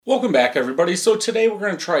Welcome back, everybody. So today we're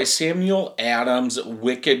going to try Samuel Adams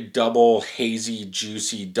Wicked Double Hazy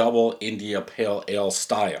Juicy Double India Pale Ale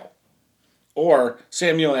Style. Or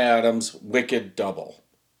Samuel Adams Wicked Double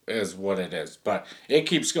is what it is. But it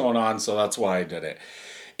keeps going on, so that's why I did it.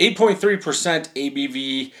 8.3%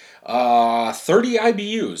 ABV, 30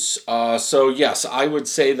 IBUs. So yes, I would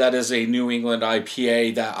say that is a New England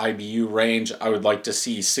IPA. That IBU range, I would like to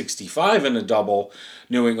see 65 in a double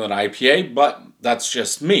New England IPA, but that's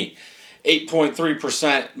just me.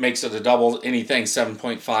 8.3% makes it a double. Anything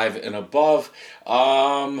 7.5 and above.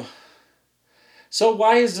 So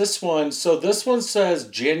why is this one? So this one says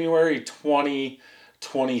January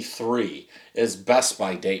 2023 is Best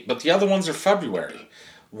By date, but the other ones are February.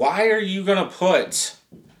 Why are you going to put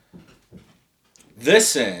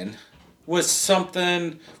this in with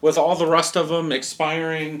something, with all the rest of them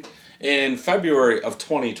expiring in February of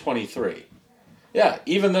 2023? Yeah,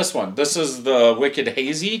 even this one. This is the Wicked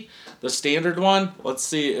Hazy, the standard one. Let's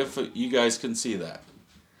see if you guys can see that.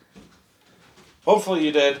 Hopefully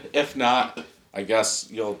you did. If not, I guess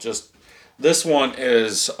you'll just... This one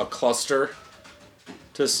is a cluster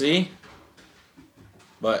to see.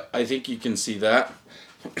 But I think you can see that.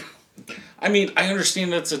 I mean, I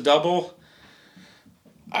understand it's a double.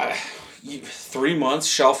 3 months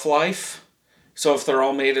shelf life. So if they're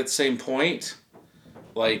all made at the same point,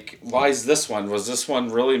 like, why is this one? Was this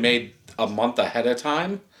one really made a month ahead of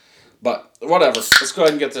time? But whatever. Let's go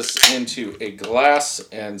ahead and get this into a glass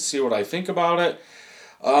and see what I think about it.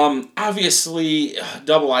 Obviously,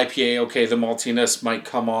 double IPA, okay, the maltiness might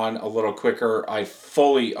come on a little quicker. I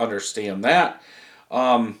fully understand that.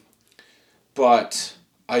 But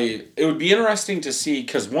it would be interesting to see,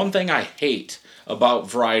 because one thing I hate about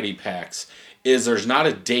variety packs is there's not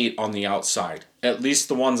a date on the outside. At least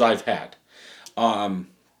the ones I've had.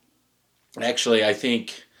 Actually, I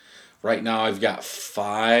think right now I've got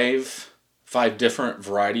five different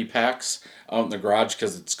variety packs out in the garage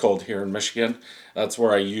because it's cold here in Michigan. That's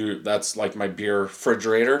where that's like my beer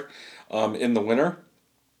refrigerator in the winter.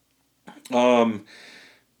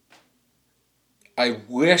 I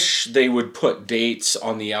wish they would put dates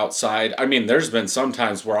on the outside. I mean, there's been some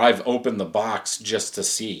times where I've opened the box just to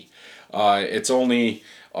see. It's only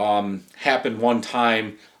happened one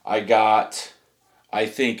time. I got, I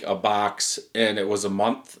think, a box and it was a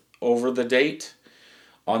month over the date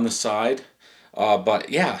on the side. But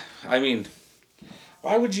yeah, I mean,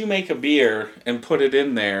 why would you make a beer and put it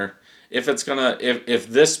in there if it's gonna if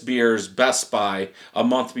this beer's Best By a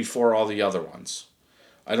month before all the other ones?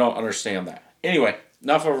 I don't understand that. Anyway,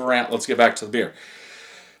 enough of a rant. Let's get back to the beer.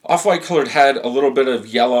 Off-white colored head, a little bit of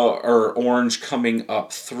yellow or orange coming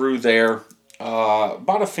up through there.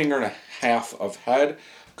 About a finger and a half of head.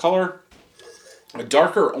 Color, a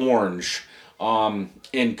darker orange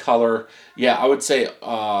in color. Yeah, I would say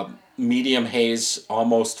medium haze,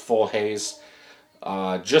 almost full haze.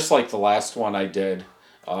 Just like the last one I did.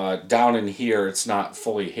 Down in here, it's not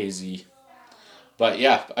fully hazy. But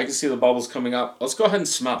yeah, I can see the bubbles coming up. Let's go ahead and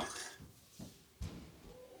smell.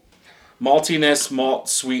 Maltiness, malt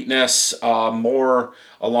sweetness, more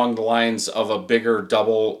along the lines of a bigger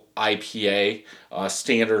double IPA,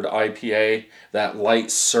 standard IPA, that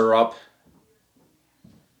light syrup.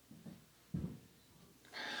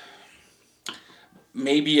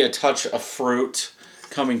 Maybe a touch of fruit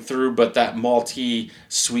coming through, but that malty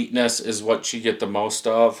sweetness is what you get the most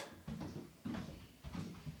of.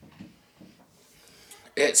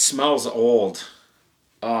 It smells old.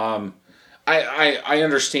 I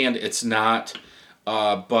understand it's not,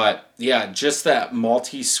 but yeah, just that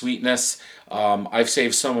malty sweetness. I've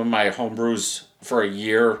saved some of my homebrews for a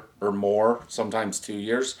year or more, sometimes 2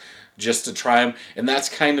 years, just to try them. And that's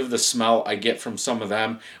kind of the smell I get from some of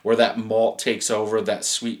them, where that malt takes over, that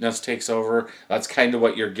sweetness takes over. That's kind of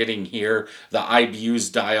what you're getting here. The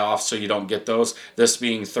IBUs die off, so you don't get those. This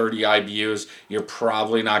being 30 IBUs, you're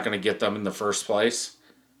probably not going to get them in the first place.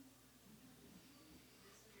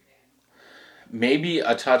 Maybe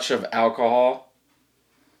a touch of alcohol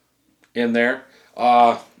in there.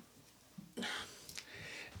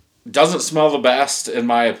 Doesn't smell the best, in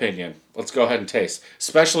my opinion. Let's go ahead and taste.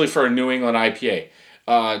 Especially for a New England IPA.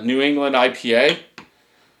 New England IPA,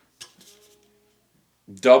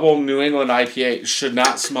 double New England IPA should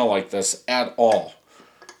not smell like this at all.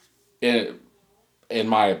 In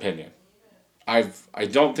my opinion. I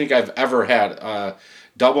don't think I've ever had a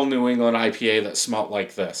double New England IPA that smelled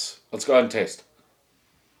like this. Let's go ahead and taste.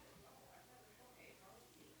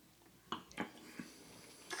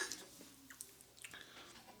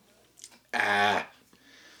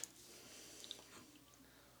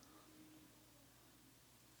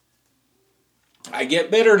 I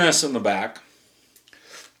get bitterness in the back.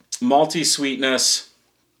 malty sweetness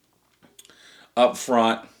up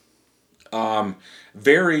front.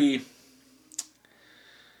 Very,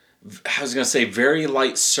 I was going to say very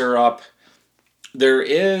light syrup. There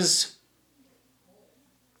is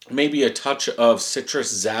maybe a touch of citrus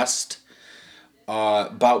zest,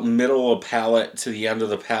 about middle of palate to the end of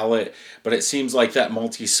the palate, but it seems like that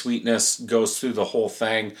malty sweetness goes through the whole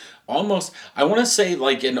thing. Almost, I want to say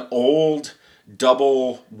like an old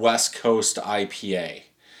double West Coast IPA.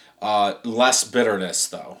 Less bitterness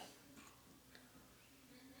though.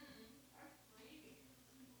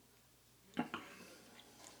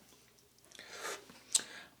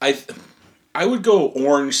 I would go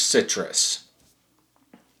orange citrus.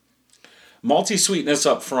 Malty sweetness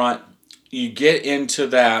up front. You get into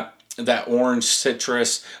that orange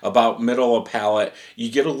citrus about middle of palate. You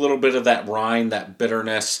get a little bit of that rind, that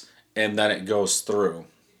bitterness, and then it goes through.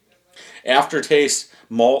 Aftertaste,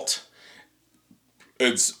 malt.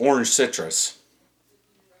 It's orange citrus.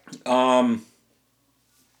 I'm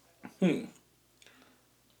going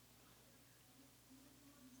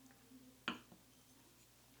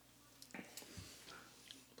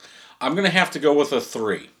to have to go with a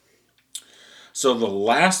 3. So the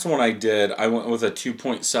last one I did, I went with a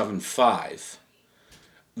 2.75.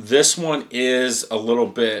 This one is a little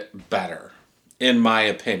bit better, in my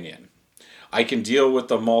opinion. I can deal with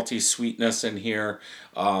the malty sweetness in here.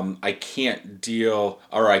 I couldn't deal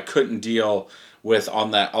with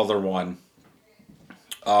on that other one,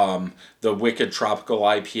 the Wicked Tropical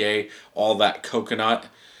IPA, all that coconut.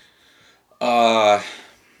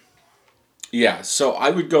 Yeah, so I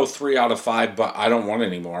would go 3 out of 5, but I don't want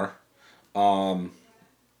any more.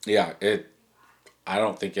 Yeah, I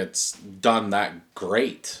don't think it's done that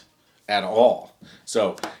great at all.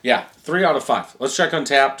 So, yeah, 3 out of 5. Let's check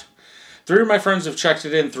Untappd. 3 of my friends have checked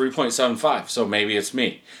it in 3.75, so maybe it's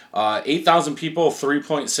me. 8,000 people,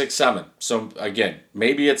 3.67. So, again,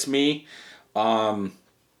 maybe it's me.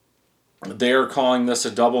 They're calling this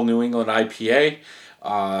a double New England IPA.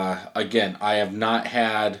 Again, I have not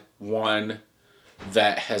had one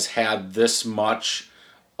that has had this much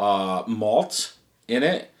malt in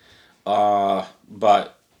it,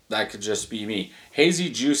 but that could just be me.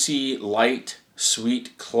 Hazy, juicy, light,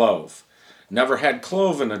 sweet clove. Never had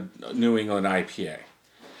clove in a New England IPA.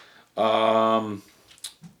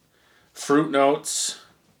 Fruit notes.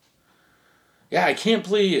 Yeah, I can't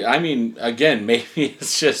believe, I mean, again, maybe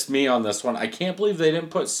it's just me on this one. I can't believe they didn't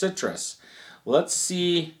put citrus. Let's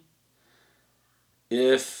see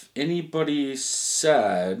if anybody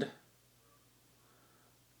said...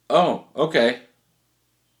 Oh, okay.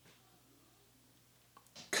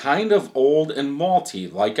 Kind of old and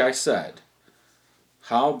malty, like I said.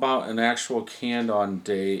 How about an actual canned on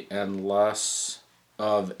date and less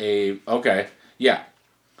of a... Okay, yeah.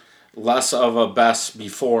 Less of a best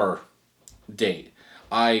before date.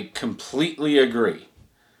 I completely agree.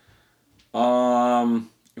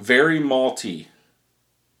 Very malty.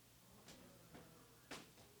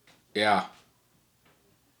 Yeah.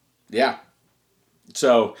 Yeah.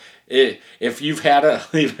 So, if you've had it,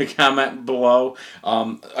 leave a comment below.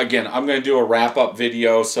 Again, I'm going to do a wrap-up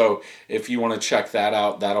video, so if you want to check that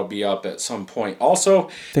out, that'll be up at some point. Also,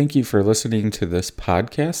 thank you for listening to this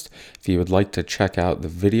podcast. If you would like to check out the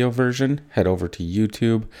video version, head over to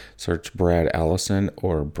YouTube, search Brad Allison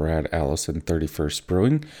or Brad Allison 31st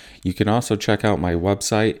Brewing. You can also check out my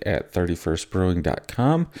website at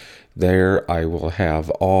 31stbrewing.com. There I will have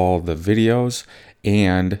all the videos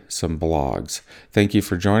and some blogs. Thank you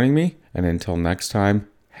for joining me, and until next time,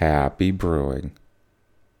 happy brewing.